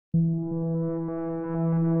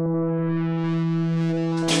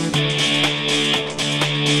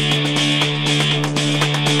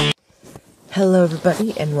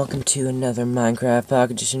everybody, and welcome to another Minecraft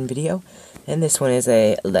Pocket Edition video. And this one is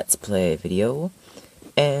a Let's Play video.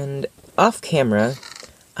 And off camera,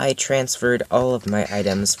 I transferred all of my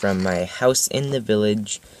items from my house in the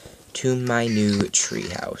village to my new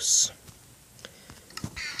treehouse.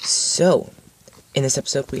 So, in this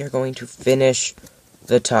episode, we are going to finish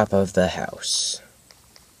the top of the house.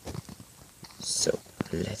 So,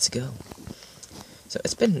 let's go. So,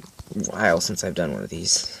 it's been a while since I've done one of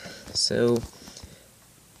these. So,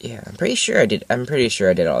 yeah, I'm pretty sure I did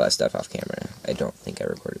all that stuff off camera. I don't think I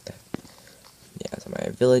recorded that. Yeah, so my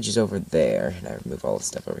village is over there, and I remove all the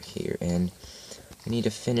stuff over here, and we need to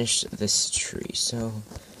finish this tree. So,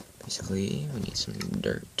 basically, we need some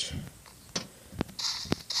dirt.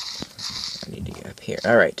 I need to get up here.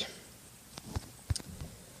 Alright.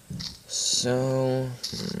 So,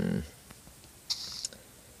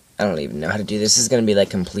 I don't even know how to do this. This is going to be like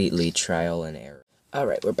completely trial and error.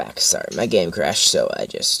 Alright, we're back. Sorry, my game crashed, so I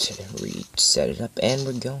just reset it up, and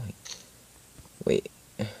we're going. Wait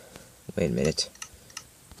a minute.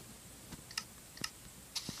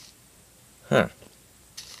 Huh.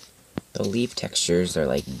 The leaf textures are,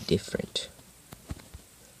 like, different.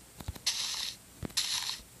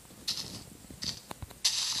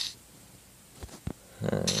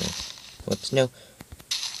 Whoops, no.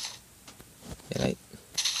 Did I...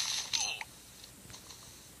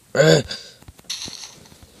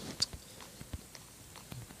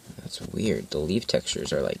 That's weird. The leaf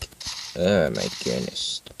textures are like... Oh my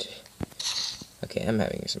goodness. Okay, I'm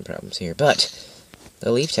having some problems here, but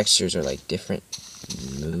the leaf textures are like different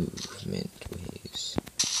movement waves.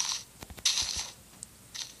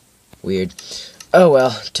 Weird. Oh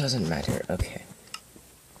well, doesn't matter. Okay.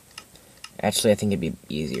 Actually, I think it'd be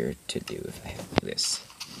easier to do if I had this.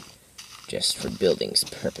 Just for buildings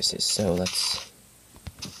purposes. So let's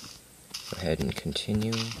go ahead and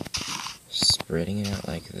continue spreading it out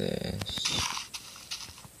like this.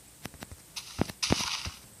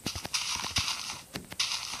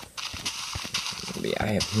 But yeah, I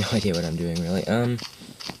have no idea what I'm doing really.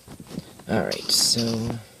 Alright,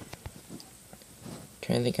 so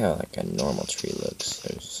trying to think how like a normal tree looks.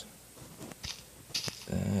 There's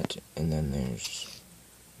that, and then there's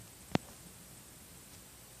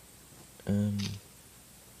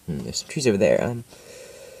there's some trees over there.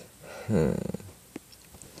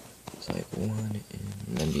 It's like one,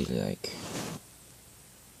 and then be like,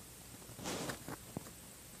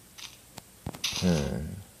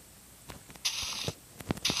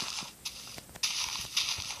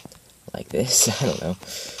 like this. I don't know.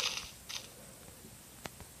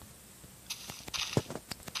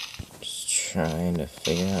 Just trying to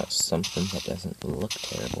figure out something that doesn't look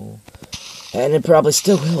terrible, and it probably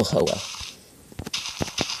still will. Oh well.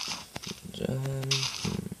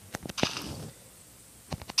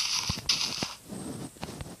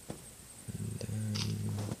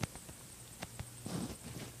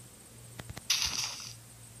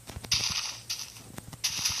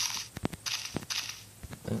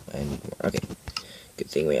 I need more. Okay. Good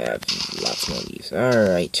thing we have lots more leaves.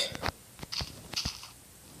 Alright.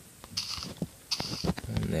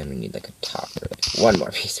 And then we need like a topper. Like one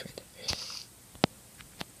more piece right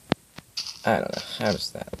there. I don't know. How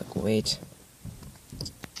does that look? Wait.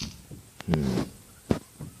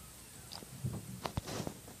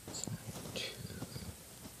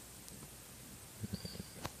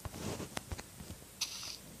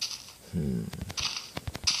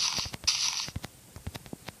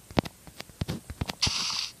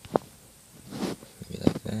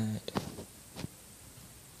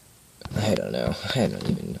 I don't know. I don't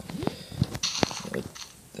even know. Like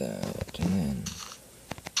that, and then...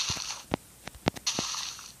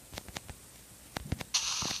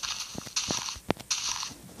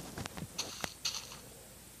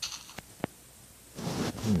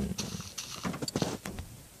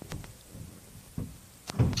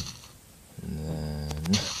 And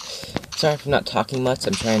then... Sorry for not talking much.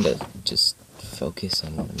 I'm trying to just focus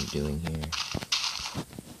on what I'm doing here.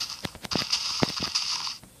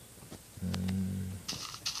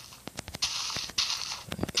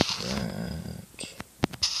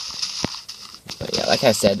 Like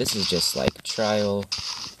I said, this is just like trial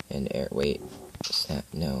and error. Wait, is that?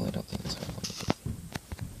 No, I don't think that's what I want to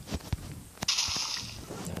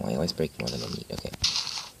do. No, I always break more than I need. Okay.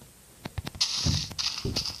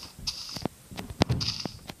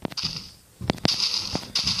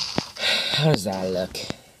 How does that look?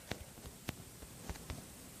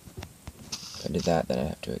 If I do that, then I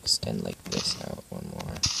have to extend like this out one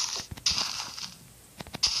more.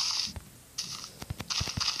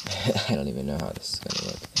 I don't even know how this is going to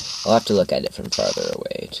look. I'll have to look at it from farther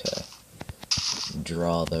away to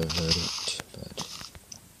draw the verdict, but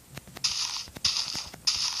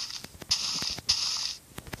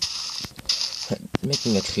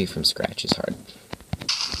making a tree from scratch is hard.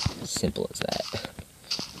 Simple as that.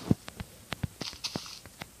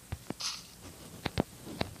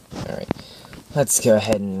 Alright, let's go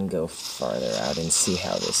ahead and go farther out and see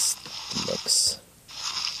how this looks.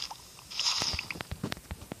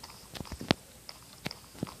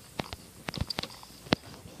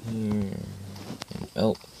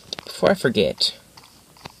 Oh, before I forget,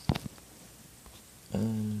 I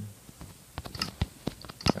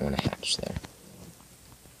want a hatch there.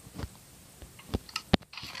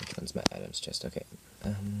 Which one's my items chest? Okay.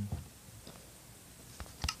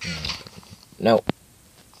 No.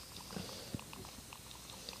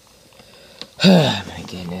 My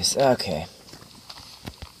goodness. Okay.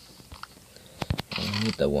 I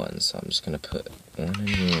need the one, so I'm just gonna put one in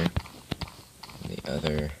here, and the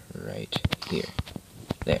other right here.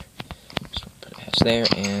 There. Just want to put a hatch there,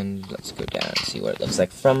 and let's go down and see what it looks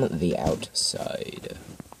like from the outside.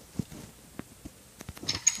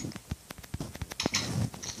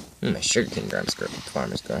 My sugarcane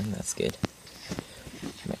farm is growing. That's good.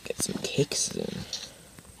 Might get some cakes soon.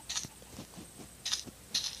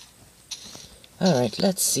 Alright,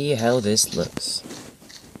 let's see how this looks.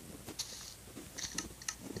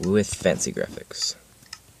 With fancy graphics.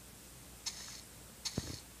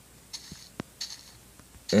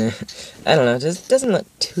 I don't know, it just doesn't look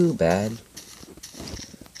too bad.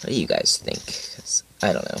 What do you guys think? 'Cause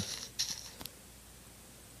I don't know.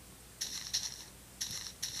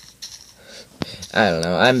 I don't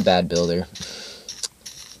know, I'm a bad builder.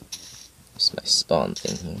 It's my spawn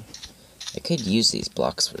thing here. I could use these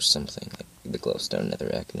blocks for something, like the glowstone,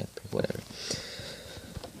 netherrack, whatever.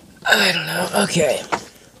 I don't know, okay.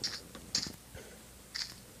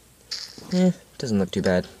 Doesn't look too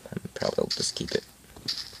bad. I'm probably will just keep it.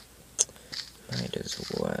 Might as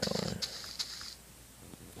well.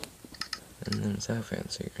 And then so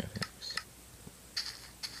fancy graphics.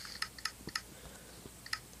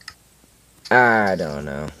 I don't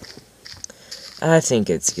know. I think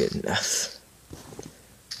it's good enough.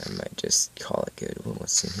 I might just call it good.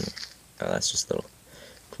 What's in here? Oh, that's just a little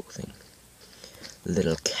cool thing.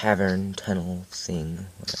 Little cavern tunnel thing,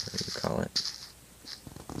 whatever you call it.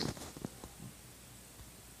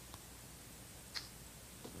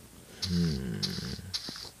 You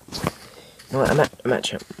know what, I might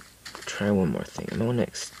try one more thing. I'm gonna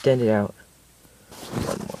extend it out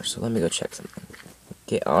one more, so let me go check something.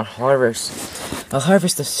 Okay, I'll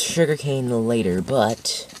harvest the sugarcane later,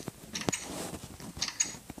 but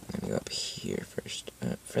let me go up here first.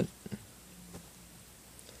 I'm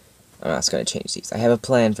not gonna change these. I have a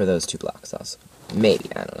plan for those 2 blocks also.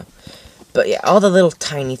 Maybe, I don't know. But yeah, all the little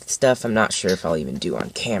tiny stuff, I'm not sure if I'll even do on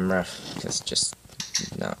camera, because it's just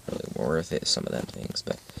not really worth it, some of them things,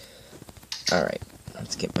 but alright,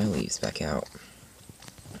 let's get my leaves back out.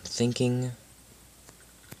 I'm thinking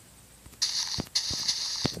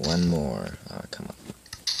one more. Oh, come on.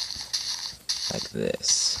 Like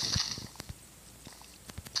this.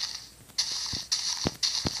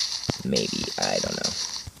 Maybe, I don't know.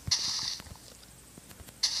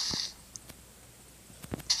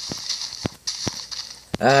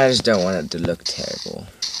 I just don't want it to look terrible.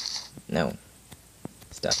 No.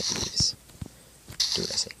 Stop it, leaves. Do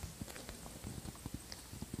what I say.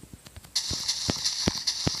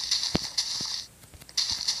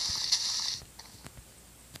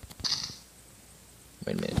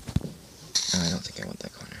 Wait a minute. Oh, I don't think I want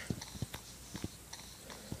that corner.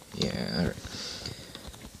 Yeah, alright.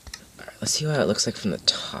 Alright, let's see what it looks like from the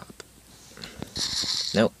top.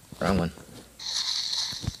 Nope, wrong one.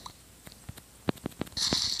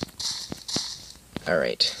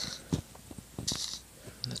 Alright.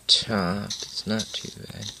 The top, it's not too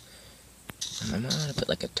bad. I might want to put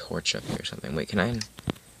like a torch up here or something. Wait, I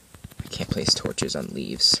can't place torches on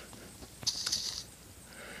leaves.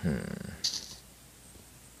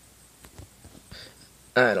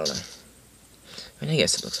 I don't know. I mean, I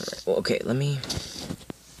guess it looks alright. Well, okay, let me...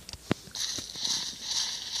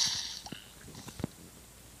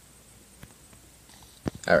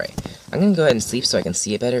 Alright, I'm gonna go ahead and sleep so I can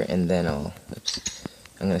see it better, and then I'll... Oops.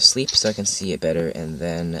 I'm gonna sleep so I can see it better, and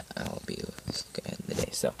then I'll be able to end the day.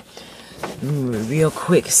 So, real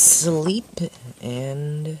quick sleep,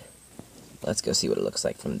 and let's go see what it looks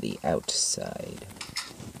like from the outside.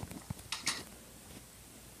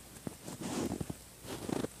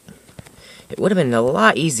 It would have been a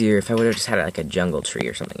lot easier if I would have just had like a jungle tree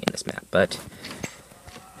or something in this map, but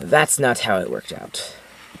that's not how it worked out.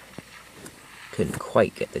 Couldn't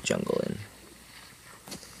quite get the jungle in.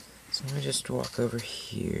 So let me just walk over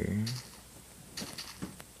here.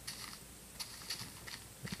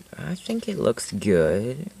 I think it looks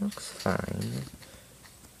good. It looks fine.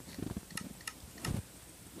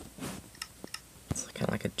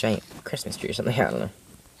 giant Christmas tree or something. I don't know.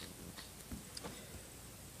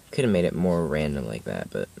 Could have made it more random like that,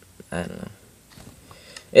 but I don't know.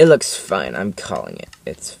 It looks fine. I'm calling it.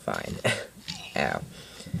 It's fine. Ow.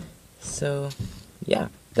 So, yeah.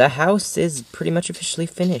 The house is pretty much officially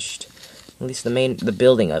finished. At least the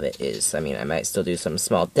building of it is. I mean, I might still do some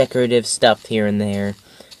small decorative stuff here and there.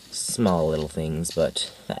 Small little things,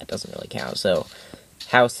 but that doesn't really count. So,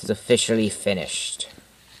 house is officially finished.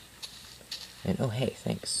 And, oh, hey,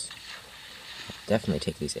 thanks. I'll definitely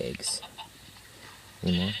take these eggs.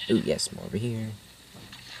 Any more? Ooh, yes, more over here.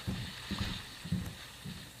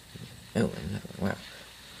 Oh, another one. Wow.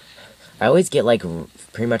 I always get, like,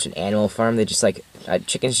 pretty much an animal farm. They just, like,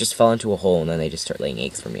 chickens just fall into a hole, and then they just start laying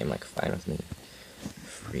eggs for me. I'm like, fine with me.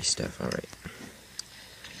 Free stuff, alright.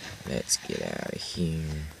 Let's get out of here.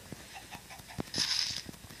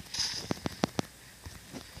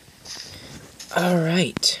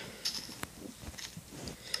 Alright.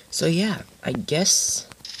 So, yeah, I guess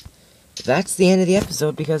that's the end of the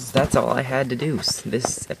episode, because that's all I had to do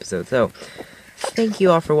this episode. So, thank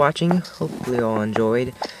you all for watching. Hopefully you all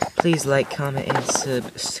enjoyed. Please like, comment, and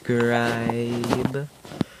subscribe.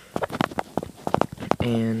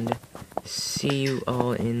 And see you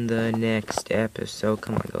all in the next episode.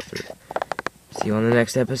 Come on, go through. See you on the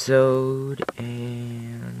next episode.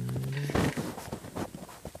 And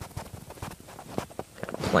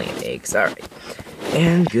plenty of eggs. Alright.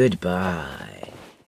 And goodbye.